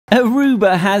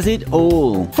Aruba has it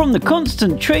all. From the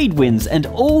constant trade winds and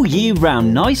all year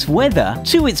round nice weather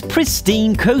to its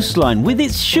pristine coastline with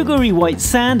its sugary white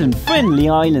sand and friendly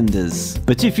islanders.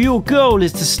 But if your goal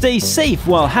is to stay safe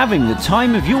while having the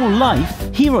time of your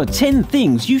life, here are 10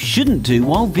 things you shouldn't do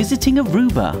while visiting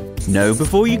Aruba. Know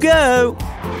before you go.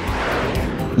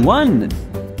 1.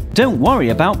 Don't worry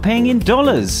about paying in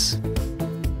dollars.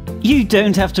 You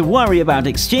don't have to worry about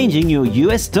exchanging your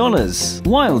US dollars.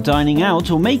 While dining out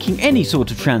or making any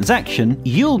sort of transaction,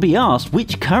 you'll be asked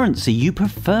which currency you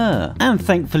prefer. And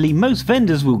thankfully, most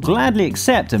vendors will gladly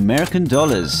accept American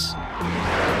dollars.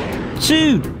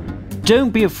 2.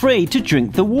 Don't be afraid to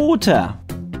drink the water.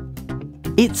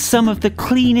 It's some of the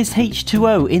cleanest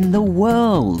H2O in the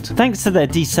world. Thanks to their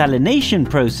desalination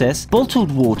process,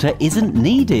 bottled water isn't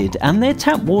needed, and their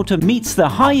tap water meets the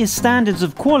highest standards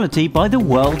of quality by the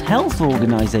World Health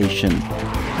Organization.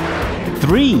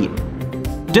 3.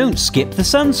 Don't skip the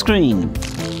sunscreen.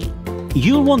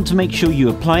 You'll want to make sure you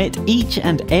apply it each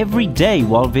and every day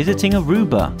while visiting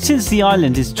Aruba. Since the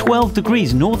island is 12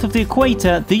 degrees north of the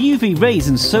equator, the UV rays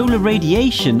and solar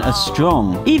radiation are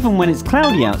strong. Even when it's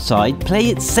cloudy outside, play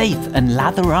it safe and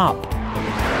lather up.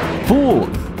 4.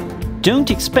 Don't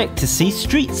expect to see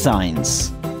street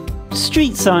signs.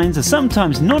 Street signs are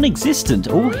sometimes non-existent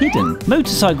or hidden.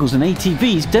 Motorcycles and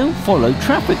ATVs don't follow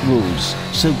traffic rules,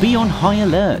 so be on high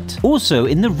alert. Also,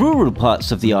 in the rural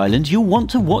parts of the island, you'll want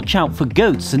to watch out for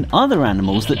goats and other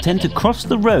animals that tend to cross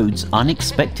the roads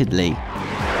unexpectedly.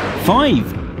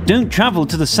 5. Don't travel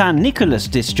to the San Nicolas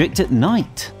district at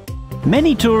night.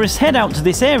 Many tourists head out to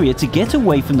this area to get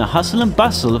away from the hustle and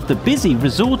bustle of the busy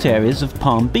resort areas of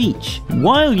Palm Beach.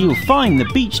 While you'll find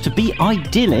the beach to be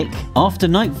idyllic, after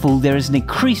nightfall there is an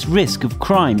increased risk of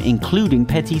crime, including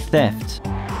petty theft.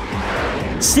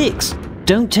 6.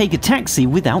 Don't take a taxi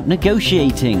without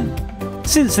negotiating.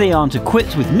 Since they aren't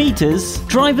equipped with meters,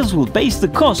 drivers will base the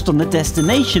cost on the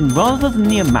destination rather than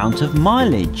the amount of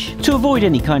mileage. To avoid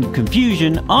any kind of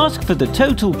confusion, ask for the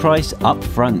total price up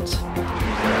front.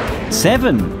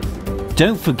 7.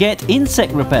 Don't forget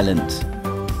insect repellent.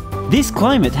 This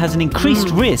climate has an increased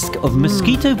risk of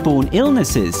mosquito-borne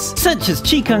illnesses, such as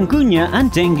chikungunya and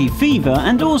dengue fever,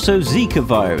 and also Zika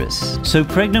virus. So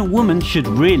pregnant women should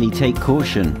really take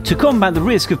caution. To combat the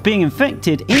risk of being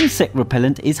infected, insect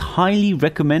repellent is highly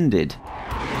recommended.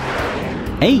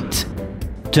 8.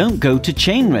 Don't go to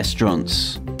chain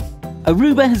restaurants.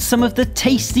 Aruba has some of the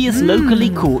tastiest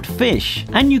locally caught fish,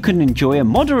 and you can enjoy a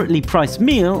moderately priced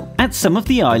meal at some of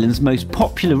the island's most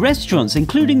popular restaurants,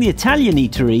 including the Italian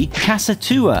eatery Casa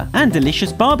Tua and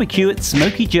delicious barbecue at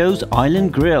Smokey Joe's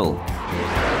Island Grill.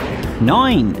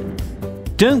 9.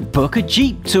 Don't book a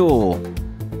jeep tour.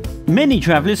 Many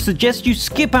travelers suggest you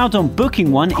skip out on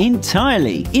booking one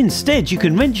entirely. Instead, you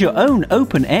can rent your own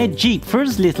open-air Jeep for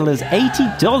as little as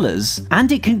 $80,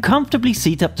 and it can comfortably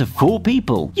seat up to 4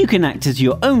 people. You can act as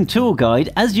your own tour guide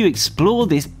as you explore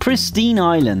this pristine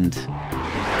island.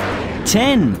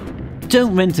 10.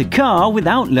 Don't rent a car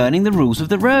without learning the rules of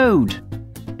the road.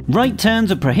 Right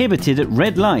turns are prohibited at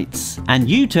red lights, and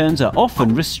U-turns are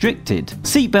often restricted.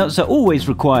 Seatbelts are always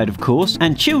required, of course,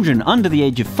 and children under the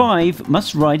age of 5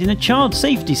 must ride in a child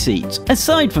safety seat.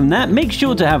 Aside from that, make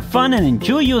sure to have fun and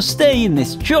enjoy your stay in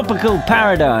this tropical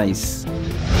paradise.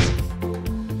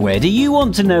 Where do you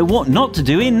want to know what not to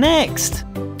do in next?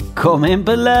 Comment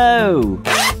below!